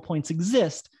control points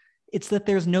exist. It's that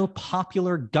there's no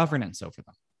popular governance over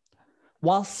them.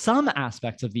 While some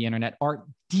aspects of the internet are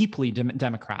deeply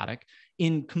democratic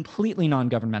in completely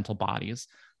non-governmental bodies,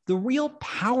 the real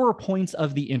power points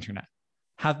of the internet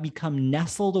have become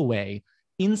nestled away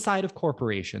inside of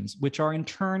corporations, which are in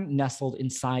turn nestled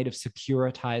inside of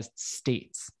securitized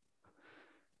states.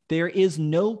 There is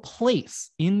no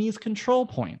place in these control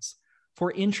points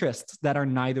for interests that are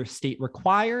neither state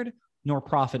required nor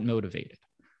profit motivated.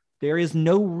 There is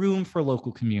no room for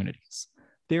local communities.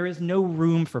 There is no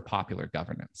room for popular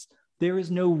governance. There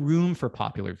is no room for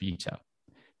popular veto,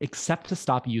 except to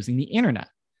stop using the internet,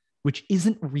 which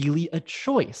isn't really a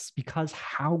choice because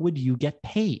how would you get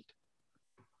paid?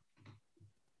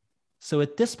 So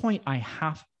at this point, I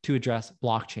have to address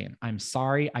blockchain. I'm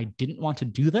sorry, I didn't want to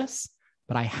do this,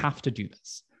 but I have to do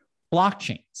this.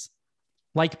 Blockchains,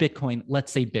 like Bitcoin,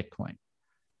 let's say Bitcoin.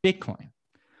 Bitcoin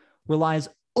relies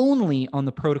only on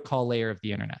the protocol layer of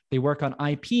the internet. They work on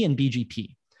IP and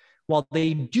BGP. While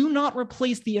they do not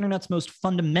replace the internet's most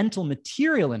fundamental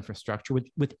material infrastructure,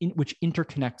 which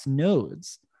interconnects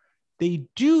nodes, they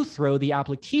do throw the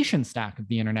application stack of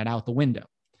the internet out the window.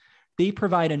 They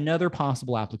provide another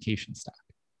possible application stack.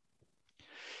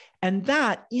 And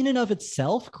that, in and of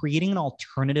itself, creating an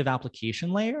alternative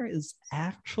application layer is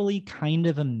actually kind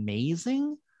of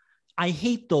amazing. I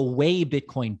hate the way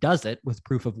Bitcoin does it with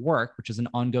proof of work, which is an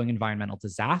ongoing environmental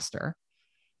disaster.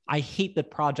 I hate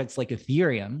that projects like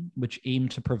Ethereum, which aim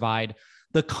to provide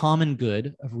the common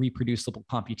good of reproducible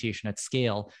computation at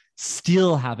scale,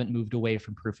 still haven't moved away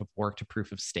from proof of work to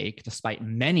proof of stake, despite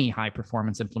many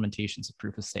high-performance implementations of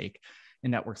proof of stake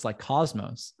in networks like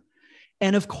Cosmos.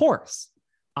 And of course,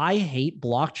 I hate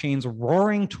blockchain's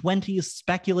roaring 20s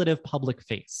speculative public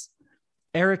face.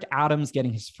 Eric Adams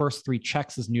getting his first 3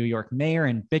 checks as New York mayor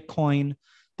in Bitcoin,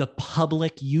 the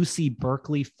public UC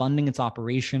Berkeley funding its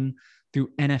operation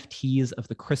through NFTs of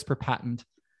the CRISPR patent,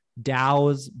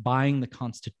 DAOs buying the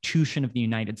Constitution of the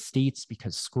United States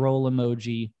because scroll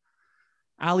emoji.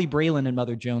 Ali Braylon and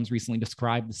Mother Jones recently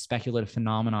described the speculative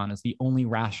phenomenon as the only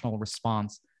rational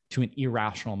response to an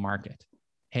irrational market.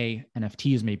 Hey,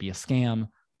 NFTs may be a scam,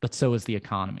 but so is the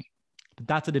economy. But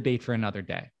that's a debate for another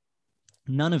day.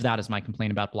 None of that is my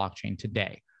complaint about blockchain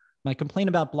today. My complaint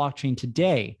about blockchain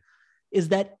today is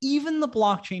that even the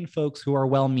blockchain folks who are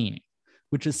well-meaning,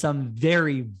 which is some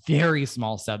very, very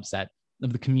small subset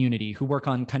of the community who work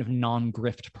on kind of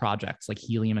non-grift projects like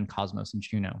Helium and Cosmos and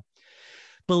Juno,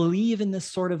 believe in this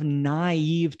sort of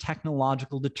naive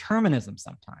technological determinism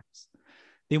sometimes.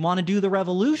 They want to do the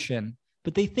revolution,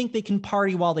 but they think they can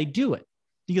party while they do it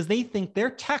because they think their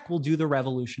tech will do the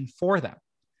revolution for them.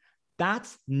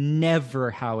 That's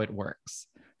never how it works.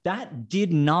 That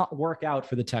did not work out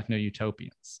for the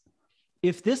techno-utopians.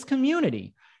 If this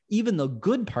community, even the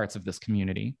good parts of this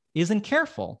community, isn't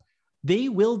careful, they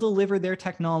will deliver their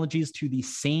technologies to the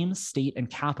same state and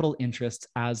capital interests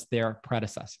as their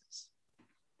predecessors.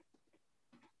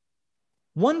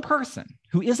 One person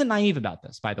who isn't naive about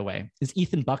this, by the way, is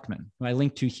Ethan Buckman, who I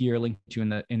linked to here, linked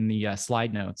to in the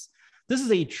slide notes. This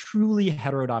is a truly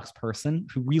heterodox person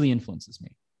who really influences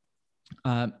me.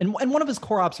 And one of his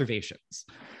core observations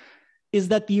is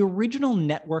that the original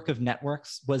network of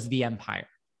networks was the empire.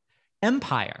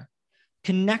 Empire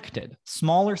connected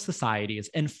smaller societies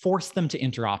and forced them to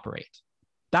interoperate.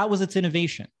 That was its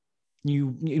innovation.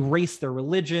 You erase their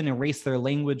religion, erase their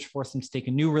language, force them to take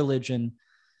a new religion.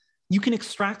 You can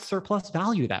extract surplus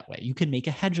value that way. You can make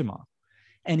a hegemon.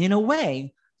 And in a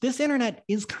way, this internet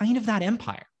is kind of that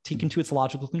empire taken to its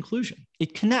logical conclusion.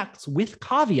 It connects with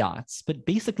caveats, but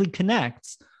basically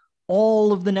connects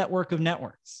all of the network of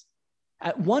networks.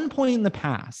 At one point in the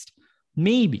past,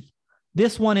 maybe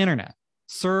this one internet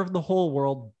served the whole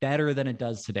world better than it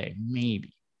does today,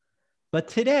 maybe. But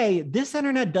today, this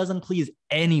internet doesn't please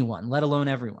anyone, let alone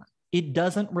everyone. It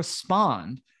doesn't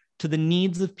respond to the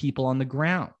needs of people on the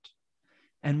ground.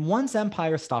 And once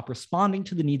empires stop responding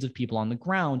to the needs of people on the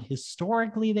ground,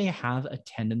 historically, they have a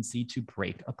tendency to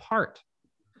break apart.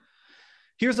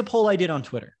 Here's a poll I did on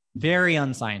Twitter, very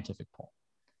unscientific poll.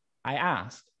 I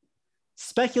asked,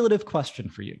 speculative question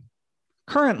for you.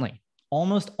 Currently,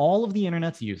 almost all of the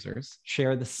internet's users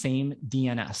share the same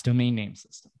DNS, domain name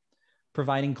system,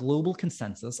 providing global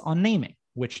consensus on naming,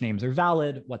 which names are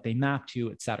valid, what they map to,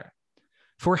 etc.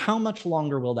 For how much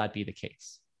longer will that be the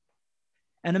case?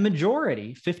 And a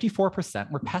majority,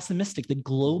 54%, were pessimistic that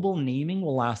global naming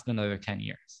will last another 10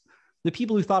 years. The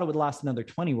people who thought it would last another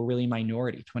 20 were really a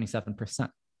minority, 27%.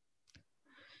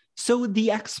 So the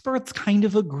experts kind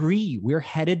of agree we're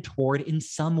headed toward, in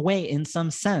some way, in some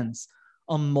sense,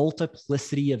 a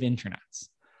multiplicity of internets.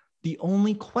 The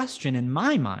only question in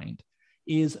my mind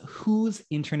is whose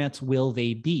internets will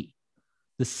they be?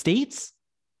 The states,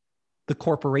 the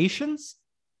corporations,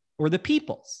 or the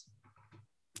people's?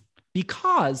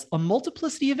 Because a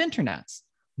multiplicity of internets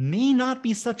may not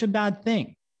be such a bad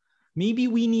thing. Maybe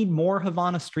we need more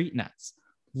Havana street nets,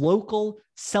 local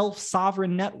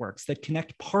self-sovereign networks that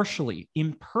connect partially,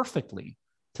 imperfectly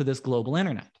to this global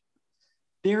internet.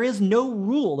 There is no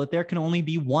rule that there can only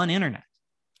be one internet.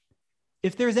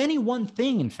 If there's any one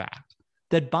thing, in fact,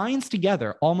 that binds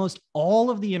together almost all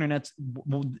of the internet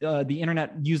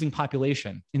using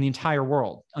population in the entire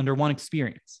world under one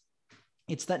experience,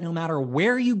 it's that no matter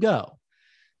where you go,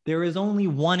 there is only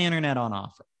one internet on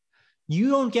offer. You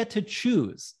don't get to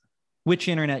choose which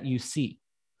internet you see.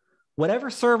 Whatever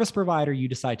service provider you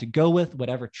decide to go with,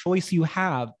 whatever choice you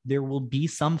have, there will be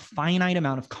some finite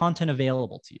amount of content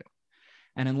available to you.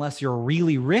 And unless you're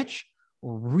really rich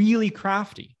or really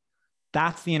crafty,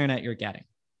 that's the internet you're getting.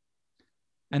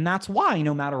 And that's why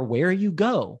no matter where you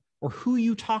go or who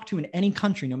you talk to in any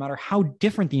country, no matter how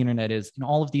different the internet is in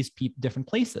all of these different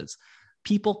places,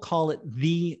 people call it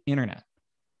the internet.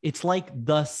 It's like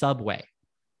the subway.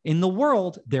 In the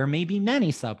world, there may be many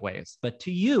subways, but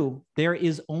to you, there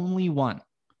is only one.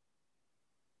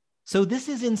 So this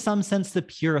is in some sense the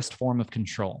purest form of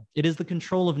control. It is the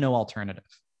control of no alternative.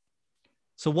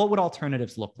 So what would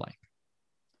alternatives look like?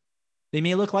 They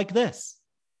may look like this.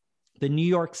 The New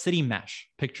York City mesh,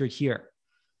 pictured here,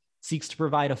 seeks to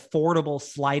provide affordable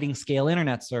sliding scale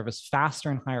internet service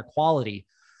faster and higher quality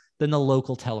than the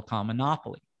local telecom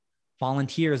monopoly.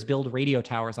 Volunteers build radio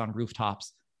towers on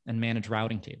rooftops and manage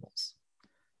routing tables.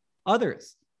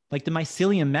 Others, like the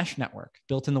Mycelium Mesh Network,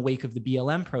 built in the wake of the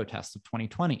BLM protests of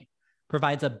 2020,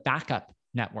 provides a backup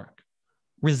network.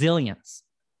 Resilience.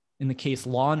 In the case,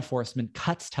 law enforcement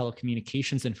cuts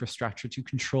telecommunications infrastructure to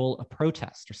control a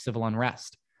protest or civil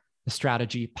unrest, a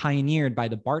strategy pioneered by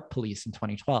the BART police in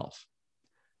 2012.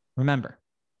 Remember,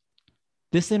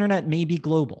 this internet may be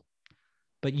global,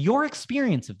 but your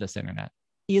experience of this internet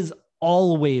is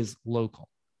always local.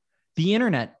 The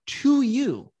internet to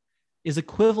you is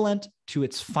equivalent to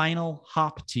its final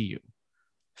hop to you.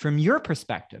 From your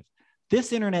perspective,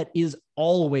 this internet is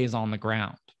always on the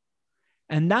ground.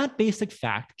 And that basic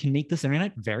fact can make this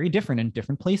internet very different in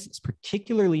different places,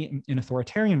 particularly in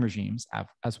authoritarian regimes,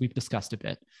 as we've discussed a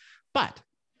bit. But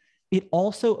it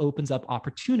also opens up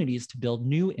opportunities to build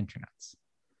new internets.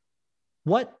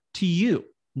 What to you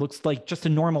looks like just a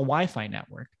normal Wi-Fi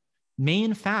network may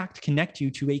in fact connect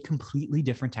you to a completely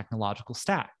different technological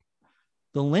stack.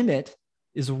 The limit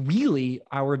is really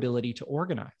our ability to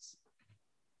organize.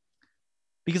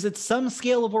 Because at some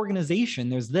scale of organization,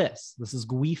 there's this. This is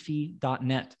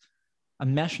Guifi.net, a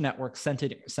mesh network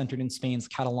centered in Spain's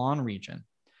Catalan region,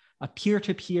 a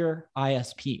peer-to-peer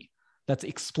ISP that's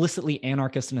explicitly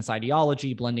anarchist in its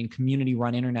ideology, blending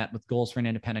community-run internet with goals for an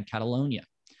independent Catalonia.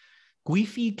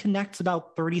 Guifi connects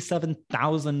about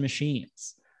 37,000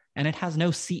 machines, and it has no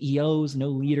CEOs, no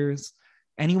leaders.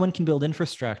 Anyone can build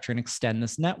infrastructure and extend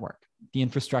this network. The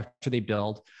infrastructure they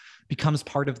build becomes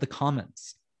part of the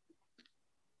commons.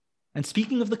 And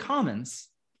speaking of the commons,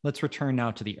 let's return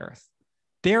now to the earth.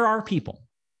 There are people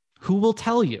who will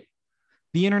tell you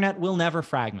the internet will never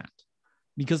fragment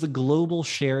because the global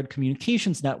shared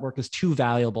communications network is too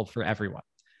valuable for everyone.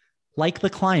 Like the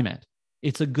climate,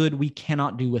 it's a good we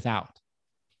cannot do without.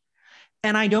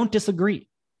 And I don't disagree.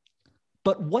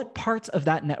 But what parts of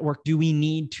that network do we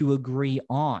need to agree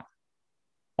on?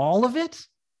 All of it?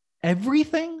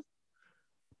 Everything?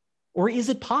 Or is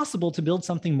it possible to build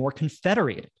something more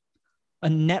confederated? A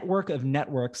network of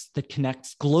networks that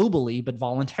connects globally, but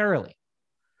voluntarily.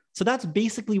 So that's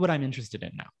basically what I'm interested in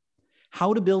now.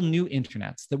 How to build new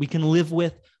internets that we can live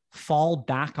with, fall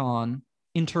back on,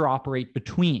 interoperate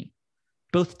between,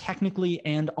 both technically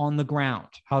and on the ground,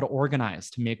 how to organize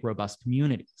to make robust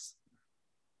communities.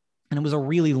 And it was a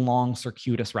really long,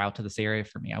 circuitous route to this area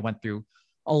for me. I went through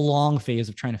a long phase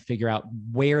of trying to figure out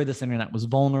where this internet was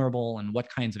vulnerable and what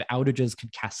kinds of outages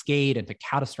could cascade into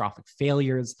catastrophic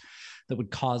failures that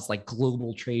would cause like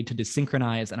global trade to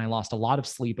desynchronize. And I lost a lot of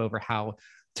sleep over how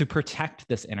to protect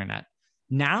this internet.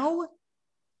 Now,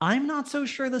 I'm not so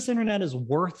sure this internet is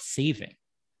worth saving.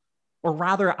 Or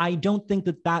rather, I don't think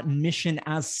that that mission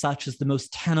as such is the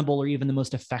most tenable or even the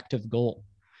most effective goal.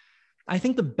 I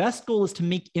think the best goal is to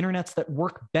make internets that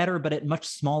work better, but at much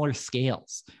smaller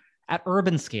scales, at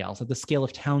urban scales, at the scale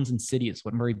of towns and cities,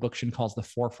 what Murray Bookchin calls the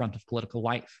forefront of political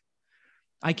life.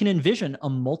 I can envision a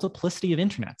multiplicity of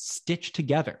internets stitched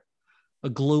together, a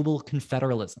global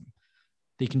confederalism.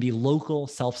 They can be local,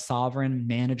 self-sovereign,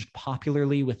 managed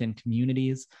popularly within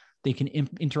communities. They can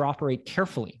interoperate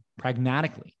carefully,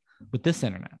 pragmatically with this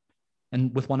internet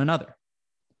and with one another.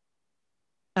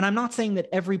 And I'm not saying that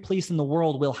every place in the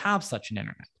world will have such an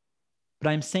internet, but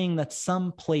I'm saying that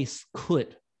some place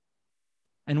could.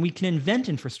 And we can invent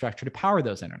infrastructure to power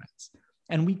those internets.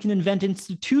 And we can invent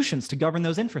institutions to govern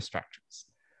those infrastructures.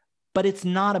 But it's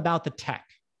not about the tech.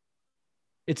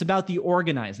 It's about the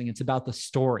organizing. It's about the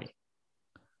story.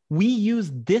 We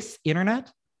use this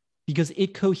internet because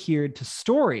it cohered to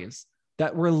stories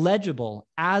that were legible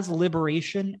as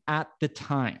liberation at the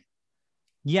time.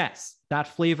 Yes, that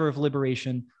flavor of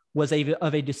liberation was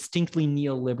of a distinctly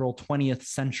neoliberal 20th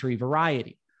century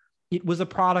variety. It was a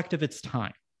product of its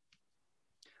time.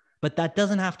 But that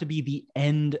doesn't have to be the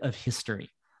end of history,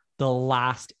 the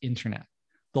last internet,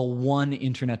 the one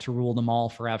internet to rule them all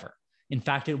forever. In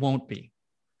fact, it won't be.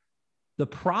 The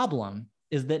problem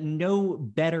is that no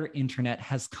better internet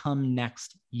has come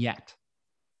next yet.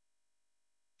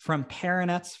 From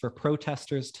paranets for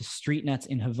protesters to street nets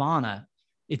in Havana,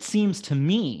 it seems to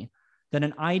me that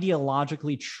an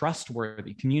ideologically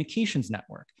trustworthy communications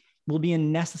network will be a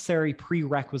necessary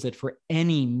prerequisite for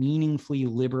any meaningfully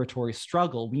liberatory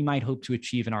struggle we might hope to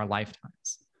achieve in our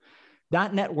lifetimes.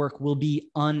 That network will be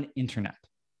an internet,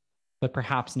 but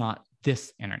perhaps not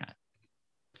this internet.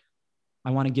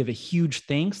 I want to give a huge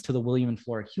thanks to the William and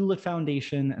Flora Hewlett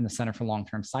Foundation and the Center for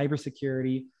Long-Term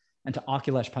Cybersecurity, and to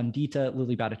Akhilesh Pandita,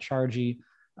 Lily Bhattacharjee,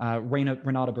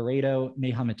 Renata Barreto,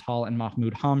 Neha Mittal, and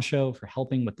Mahmoud Hamsho for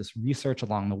helping with this research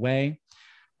along the way.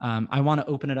 I want to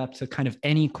open it up to kind of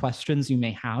any questions you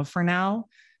may have for now.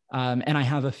 And I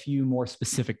have a few more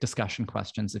specific discussion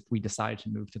questions if we decide to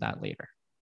move to that later.